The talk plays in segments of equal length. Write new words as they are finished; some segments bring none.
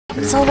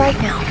It's all right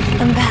now.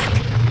 I'm back.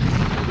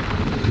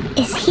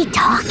 Is he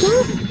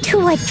talking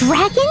to a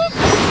dragon?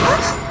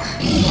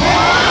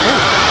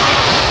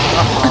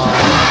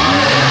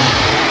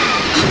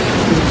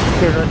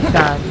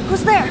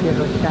 Who's there?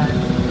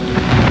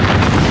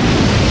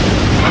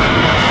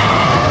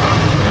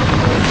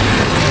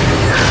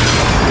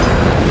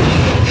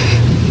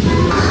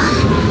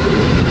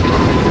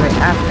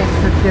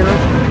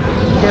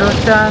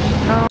 Zero-chan.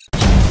 No.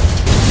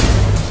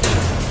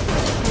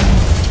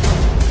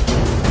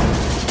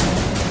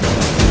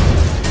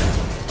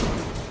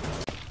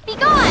 Be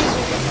gone!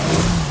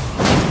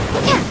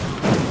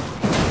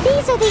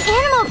 These are the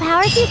animal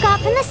powers you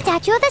got from the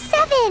Statue of the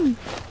Seven.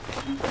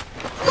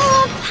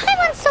 Oh,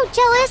 Paimon's so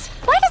jealous.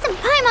 Why doesn't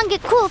Paimon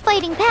get cool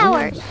fighting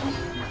powers?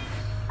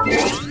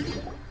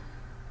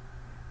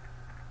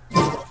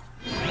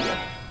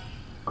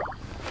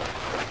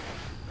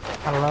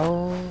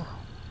 Hello.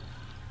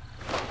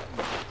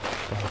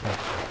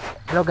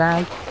 Hello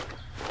guys.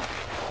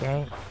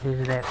 Okay, this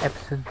is the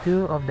episode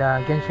 2 of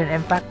the Genshin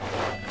Impact.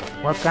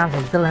 Welcome,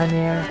 it's ZELHAN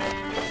here.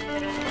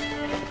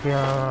 If you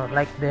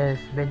like this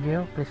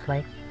video, please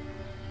like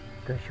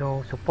to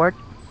show support.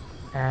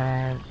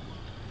 And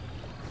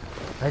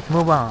let's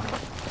move on.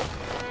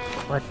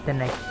 What's the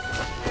next,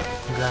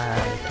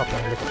 guys?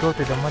 Okay, let's go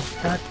to the mod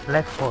start.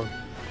 Left hold.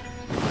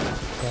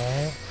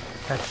 Okay,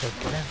 start the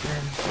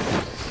lesson.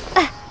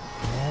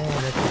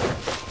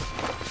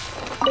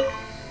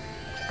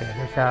 Okay,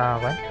 there's a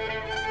what?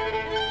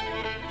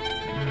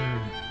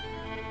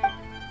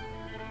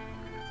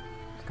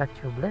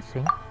 Statue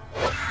blessing.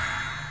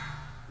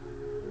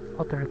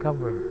 Auto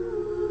recover.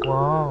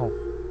 Wow,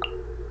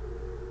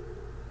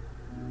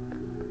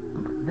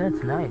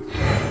 that's nice.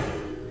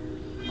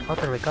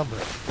 Auto recover.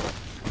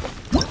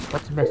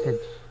 What's the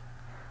message?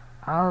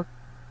 I'll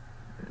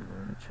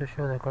to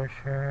show the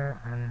cursor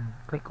and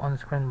click on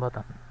screen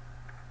button.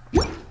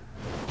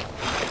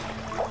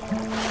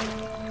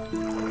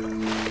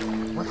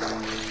 What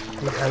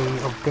did I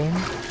obtain?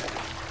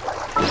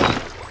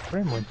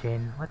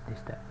 Primogen. What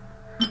is that?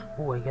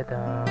 Oh, I get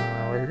a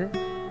what is it?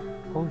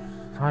 Oh,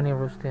 honey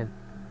roasted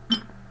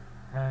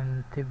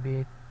and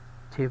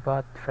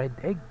Tibat fried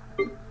egg.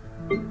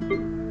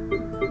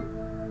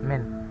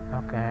 Mint.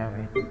 Okay,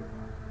 wait.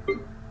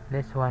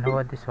 This one. How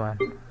about this one?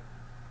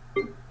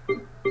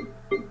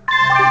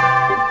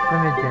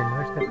 Primogen.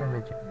 Where's the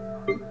Primogen?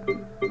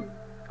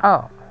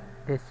 Oh,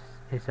 this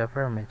is a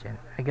Primogen.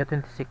 I got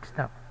 26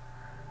 now.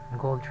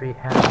 Gold tree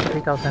has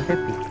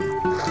 3050.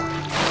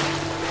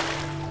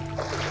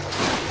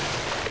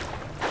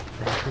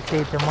 Let's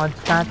save the mod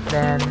stat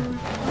then.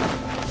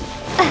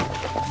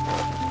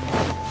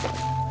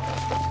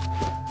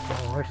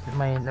 Oh, where's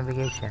my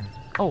navigation?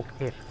 Oh,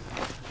 here.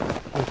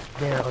 It's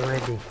there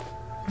already.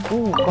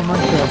 Oh, come on,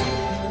 sir.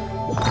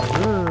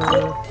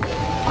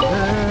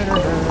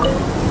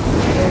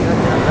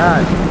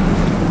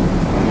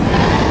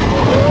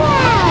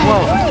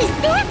 Whoa!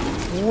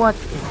 What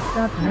is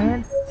that,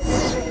 man?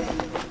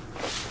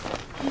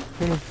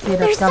 Didn't see that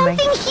There's coming.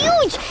 something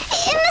huge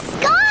in the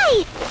sky!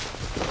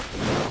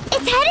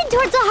 It's headed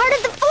towards the heart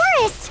of the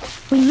forest!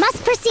 We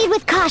must proceed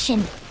with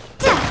caution.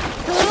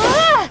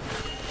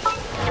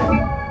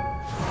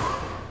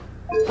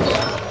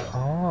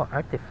 Oh,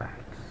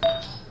 artifacts.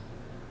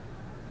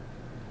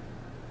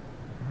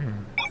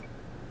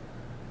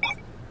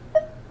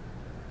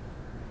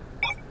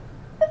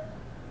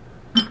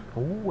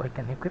 Oh, I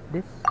can equip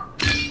this.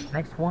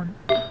 Next one.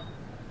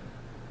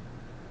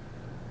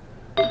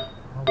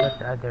 How about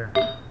the other?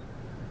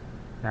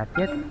 Not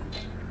yet.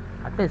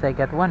 At least I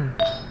got one.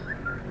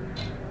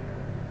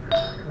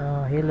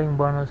 Healing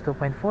bonus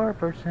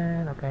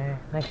 2.4%. Okay,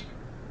 next.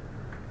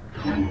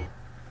 Okay,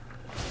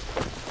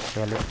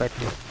 let's fight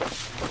this.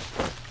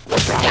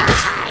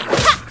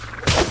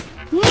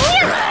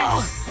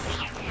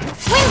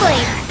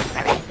 Windblade!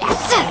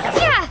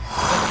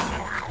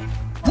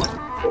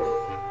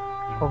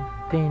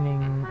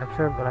 Obtaining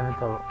absorb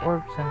elemental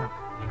orbs and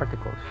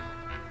particles.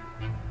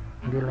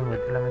 Dealing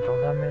with elemental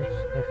damage.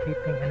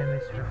 Defeating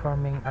enemies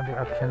performing other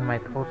action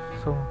might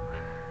also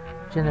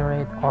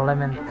generate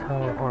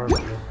elemental orbs.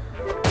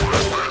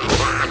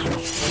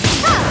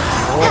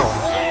 Oh,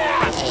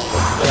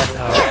 that's a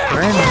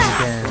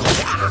Primogen.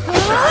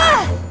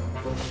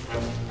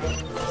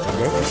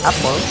 This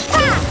apple.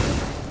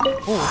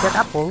 Oh, that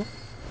apple.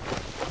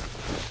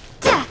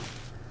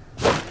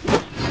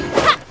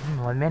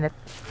 1 minute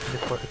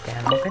before it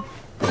can open.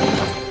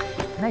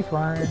 Nice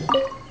one.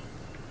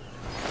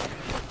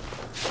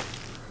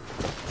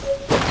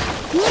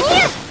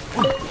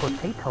 Oh,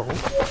 potato.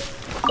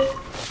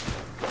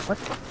 What?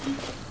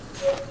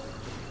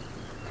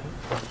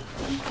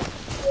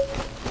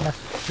 Potato.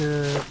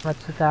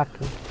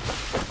 Matsutake.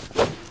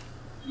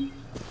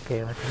 Okay,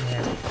 what's in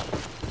here?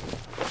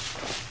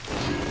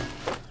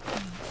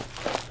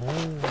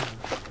 Oh,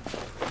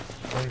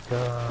 there's a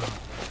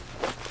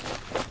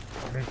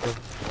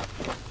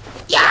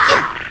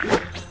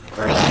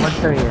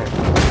monster here.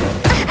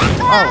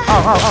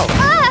 Oh.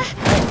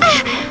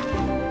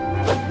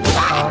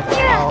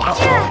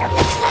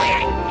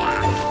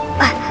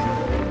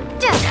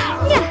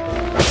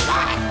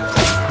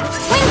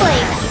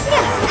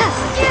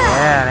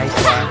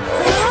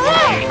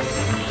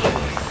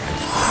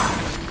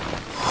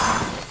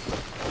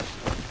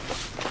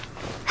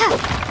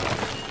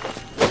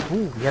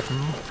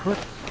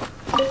 fruits.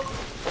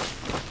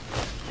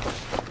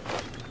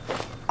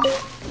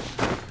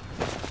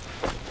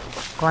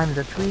 Climb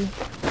the tree.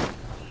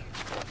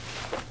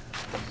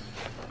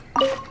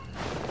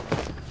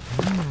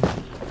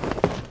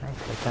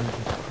 Nice, I can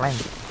climb.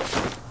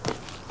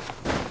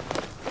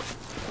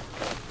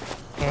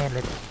 Okay,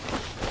 let's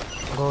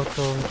go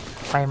to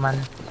Paimon.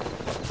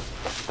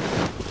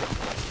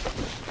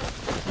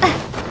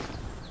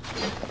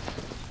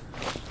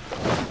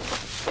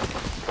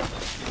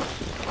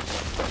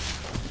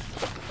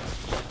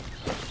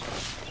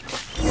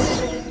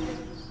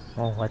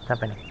 Oh, what's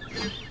happening?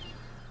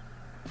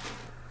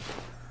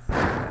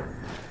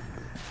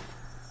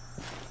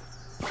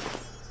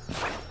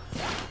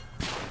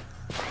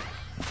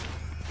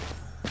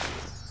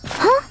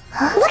 Huh?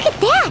 Look at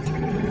that!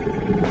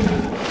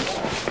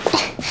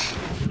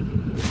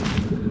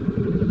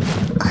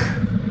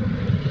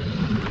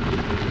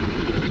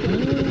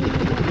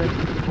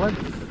 What?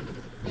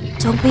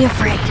 Don't be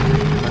afraid.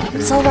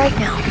 It's all right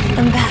now.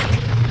 I'm back.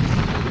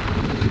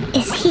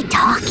 Is he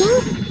talking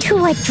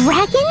to a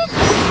dragon?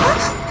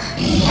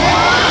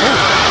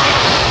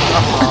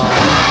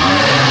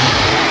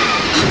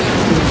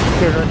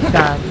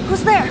 Zero-chan.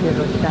 Who's there?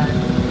 Zero-chan.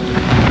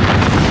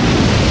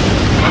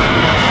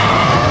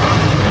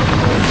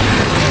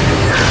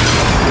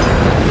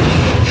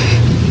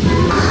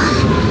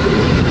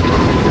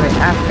 Do I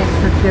ask him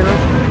to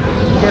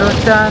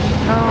Zero-chan?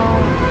 No.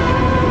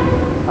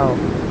 Oh.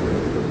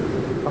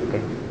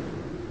 Okay.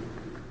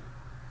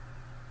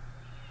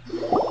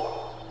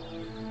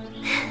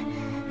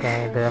 Okay,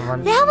 the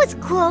one. That was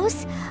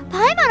close.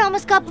 Paimon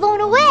almost got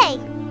blown away.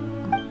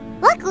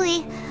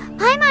 Luckily,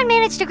 Paimon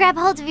managed to grab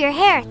hold of your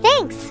hair.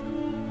 Thanks.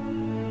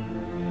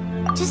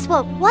 Just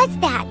what was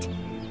that?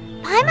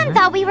 Paimon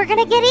thought we were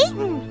gonna get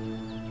eaten.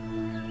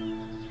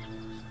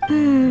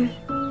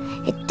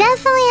 It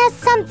definitely has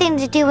something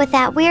to do with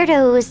that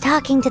weirdo who was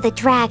talking to the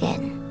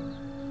dragon.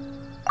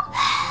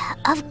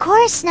 Of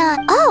course not.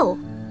 Oh,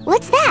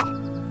 what's that?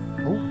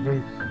 Oh,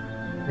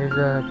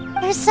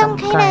 There's some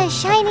kind of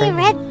shiny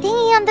red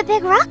thingy on the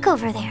big rock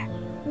over there.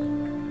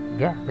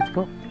 Yeah, let's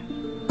go.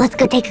 Let's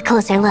go take a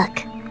closer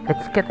look.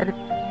 Let's get it.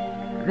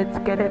 Let's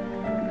get it.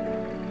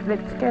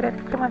 Let's get it.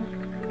 Come on.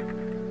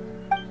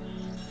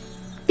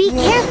 Be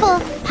careful.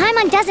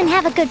 Paimon doesn't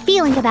have a good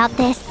feeling about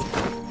this.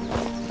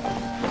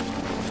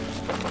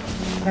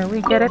 Can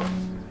we get it?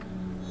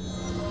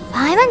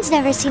 Paimon's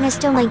never seen a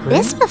stone like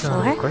this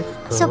before,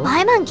 so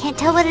Paimon can't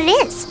tell what it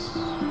is.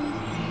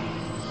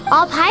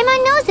 All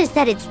Paimon knows is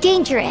that it's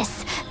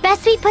dangerous.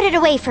 Best we put it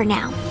away for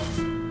now.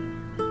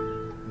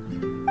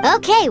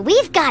 Okay,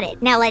 we've got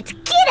it. Now let's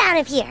get out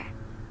of here.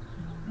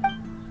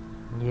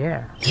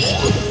 Yeah.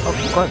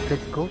 Of course,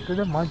 let's go to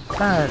the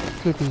Monster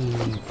City.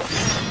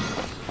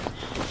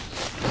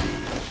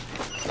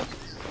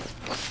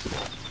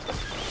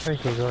 Where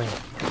is he going?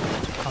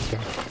 Okay.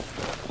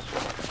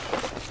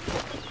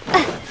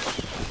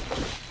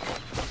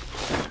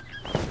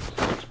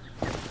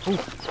 Ooh,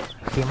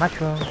 see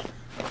mushroom.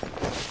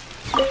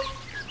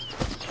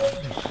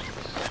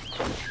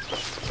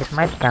 It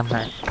might come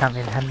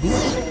in handy.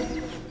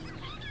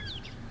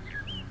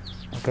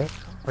 Okay,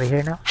 we're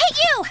here now. Hey,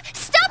 you!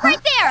 Stop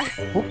right there!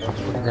 Oh, what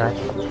is that?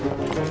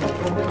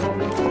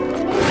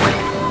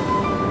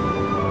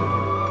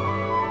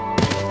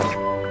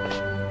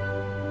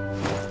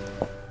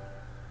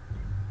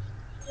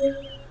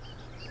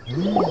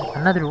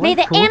 Another one. May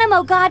the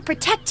Animo God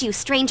protect you,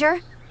 stranger.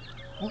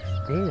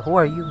 Who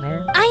are you,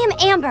 man? I am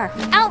Amber,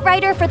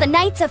 outrider for the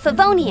Knights of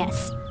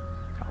Favonius.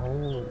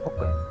 Oh,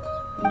 okay.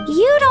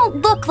 You don't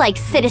look like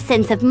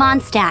citizens of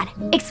Mondstadt.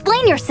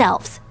 Explain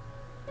yourselves.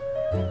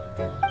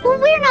 Well,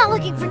 we're not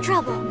looking for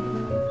trouble.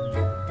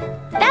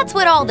 That's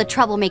what all the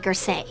troublemakers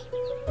say.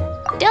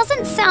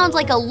 Doesn't sound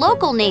like a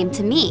local name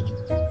to me.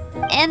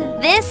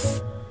 And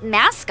this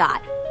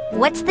mascot,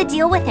 what's the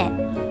deal with it?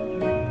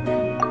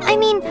 I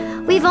mean,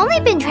 we've only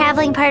been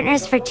traveling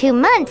partners for 2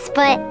 months,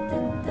 but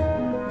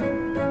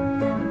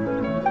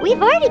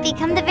we've already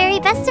become the very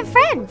best of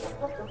friends.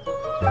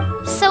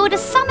 So to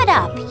sum it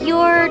up,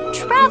 you're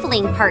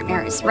traveling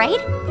partners, right?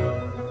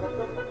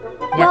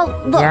 Well,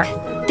 look,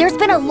 there's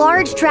been a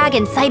large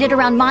dragon sighted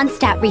around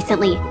Mondstadt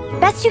recently.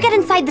 Best you get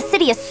inside the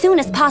city as soon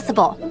as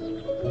possible.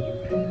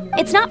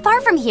 It's not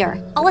far from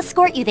here. I'll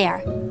escort you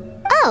there.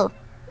 Oh,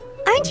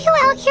 aren't you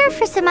out here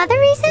for some other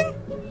reason?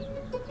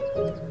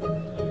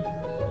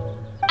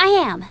 I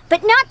am,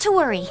 but not to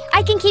worry.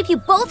 I can keep you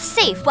both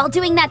safe while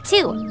doing that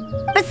too.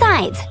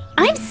 Besides,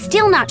 I'm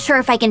still not sure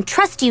if I can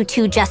trust you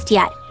two just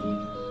yet.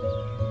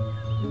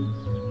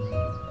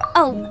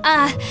 Oh,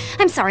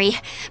 I'm sorry.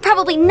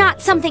 Probably not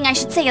something I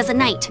should say as a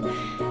knight.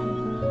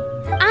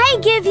 I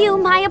give you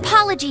my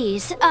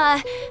apologies,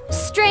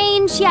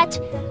 strange yet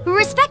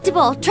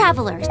respectable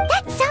travelers.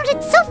 That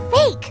sounded so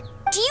fake.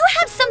 Do you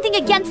have something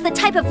against the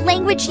type of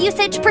language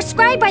usage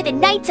prescribed by the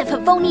Knights of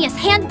Favonius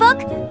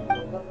Handbook?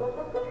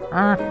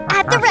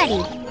 At the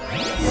ready.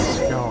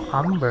 So,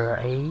 Umber,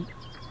 eh?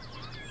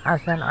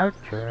 As an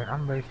archer,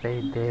 Umber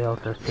stayed able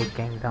to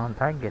taking down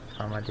targets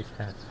from a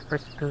distance.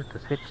 First two to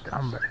switch to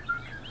Umber.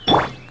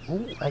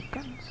 Oh, I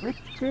can switch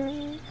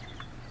it.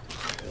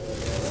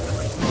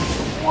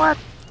 What?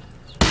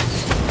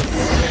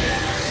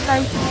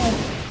 Nice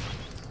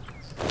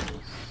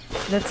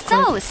move.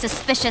 So,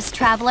 suspicious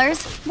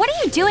travelers, what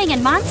are you doing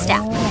in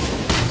Mondstadt?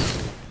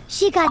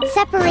 She got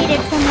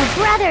separated from her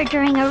brother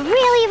during a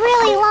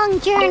really long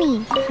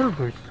journey.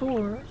 Silver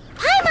sword.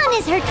 Paimon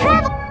is her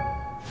travel.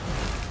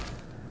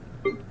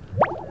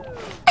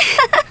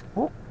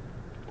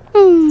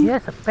 Oh.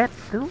 Yes, a pet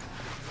too.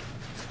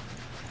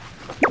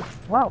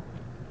 Wow.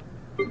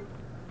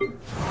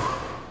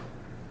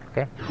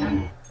 Okay.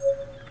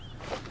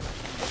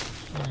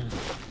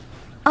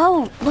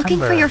 Oh, looking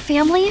for your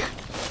family?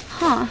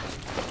 Huh.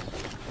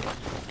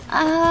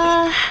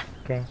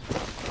 Okay.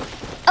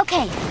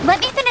 Okay, let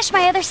me finish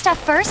my other stuff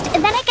first,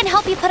 and then I can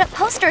help you put up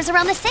posters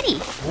around the city.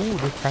 Oh,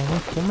 this tiny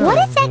shimmer. What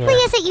exactly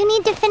is it you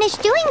need to finish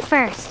doing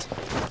first?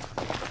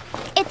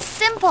 It's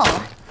simple.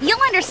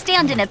 You'll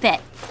understand in a bit.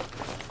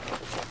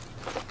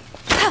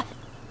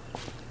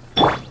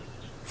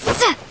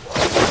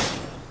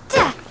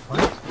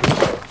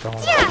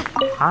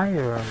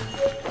 Iron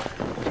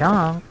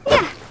junk.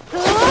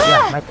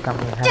 Yeah, might come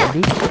in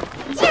handy.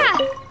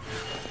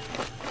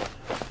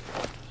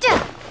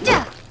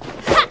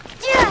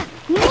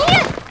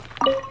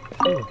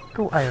 Oh,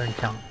 2 iron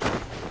junk.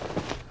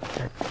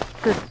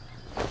 That's good.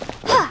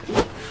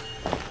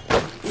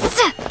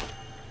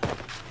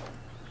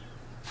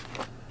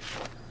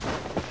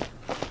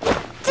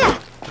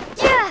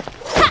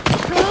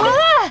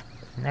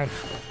 Nice.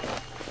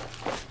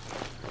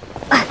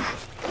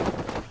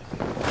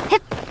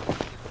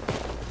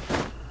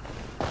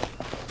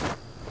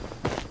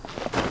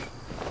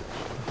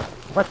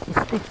 What is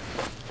this?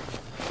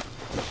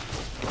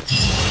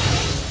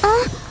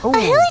 A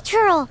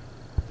hilichurl!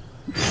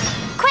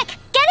 Quick,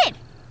 get it!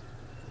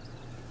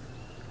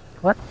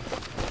 What?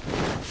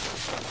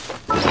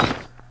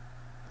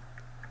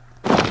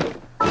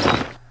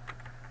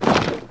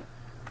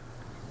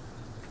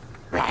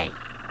 Right.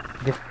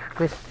 The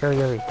quest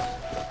area is.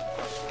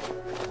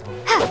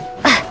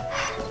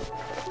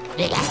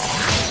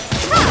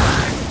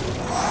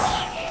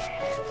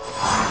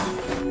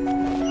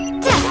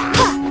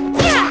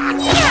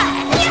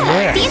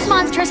 These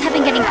monsters have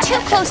been getting too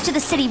close to the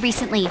city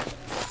recently.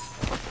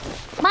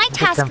 My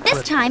task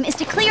this time is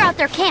to clear out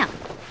their camp.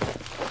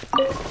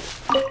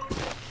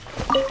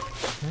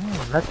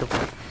 Lots of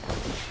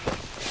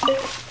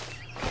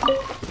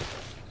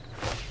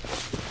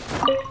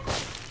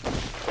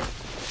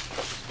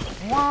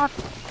what?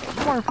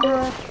 More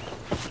fruit.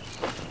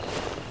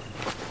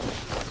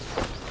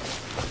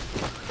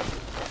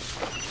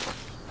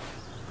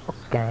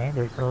 Okay,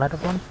 there's a lot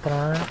of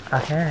monsters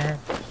ahead.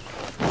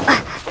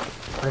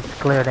 Let's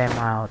clear them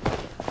out.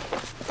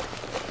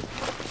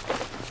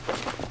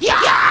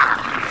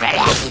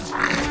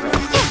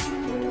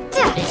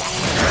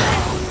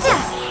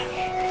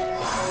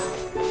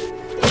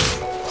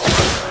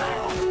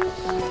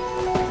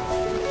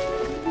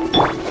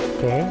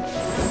 Okay.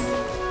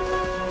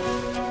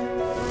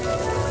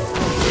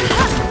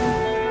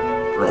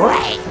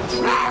 Right.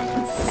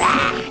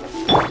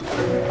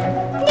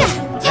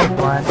 That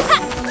one.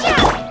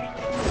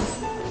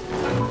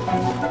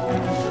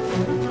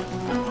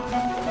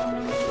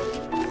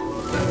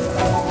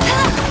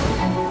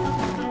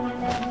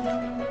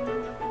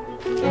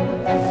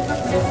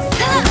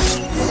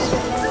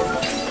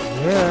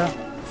 Yeah.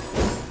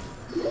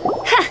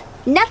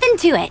 Nothing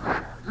to it.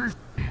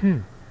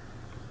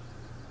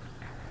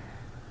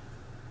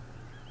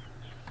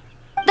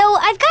 Though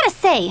I've got to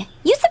say,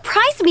 you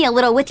surprised me a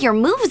little with your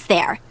moves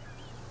there.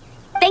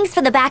 Thanks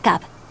for the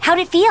backup. How'd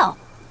it feel?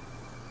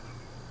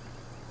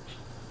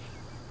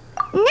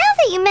 Now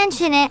that you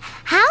mention it,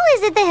 how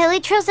is it the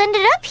hilichurls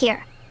ended up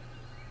here?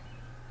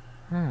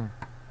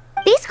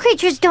 These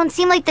creatures don't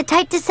seem like the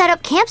type to set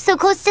up camp so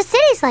close to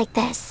cities like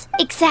this.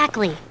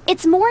 Exactly.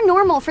 It's more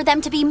normal for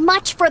them to be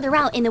much further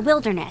out in the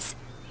wilderness.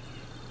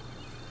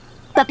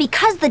 But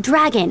because the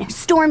dragon,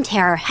 Storm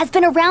Terror, has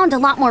been around a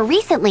lot more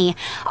recently,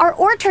 our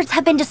orchards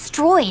have been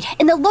destroyed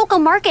and the local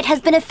market has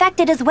been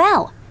affected as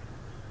well.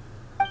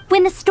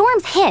 When the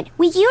storms hit,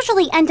 we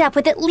usually end up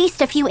with at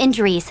least a few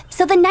injuries,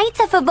 so the Knights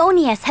of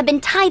Favonius have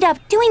been tied up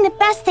doing the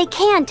best they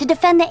can to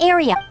defend the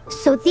area.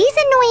 So these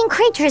annoying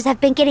creatures have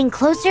been getting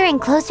closer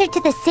and closer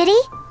to the city?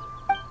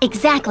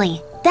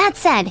 Exactly. That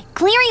said,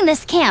 clearing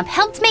this camp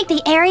helped make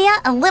the area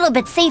a little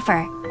bit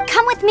safer.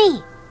 Come with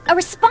me. A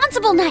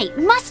responsible knight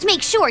must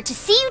make sure to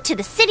see you to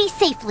the city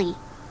safely.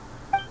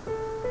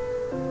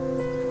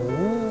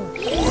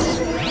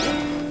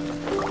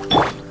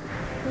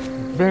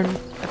 Been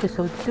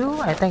episode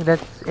 2. I think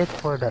that's it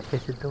for the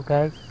episode 2,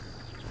 guys.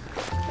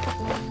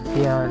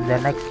 See you on the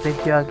next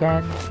video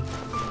again.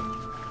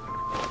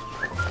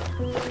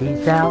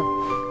 Peace out.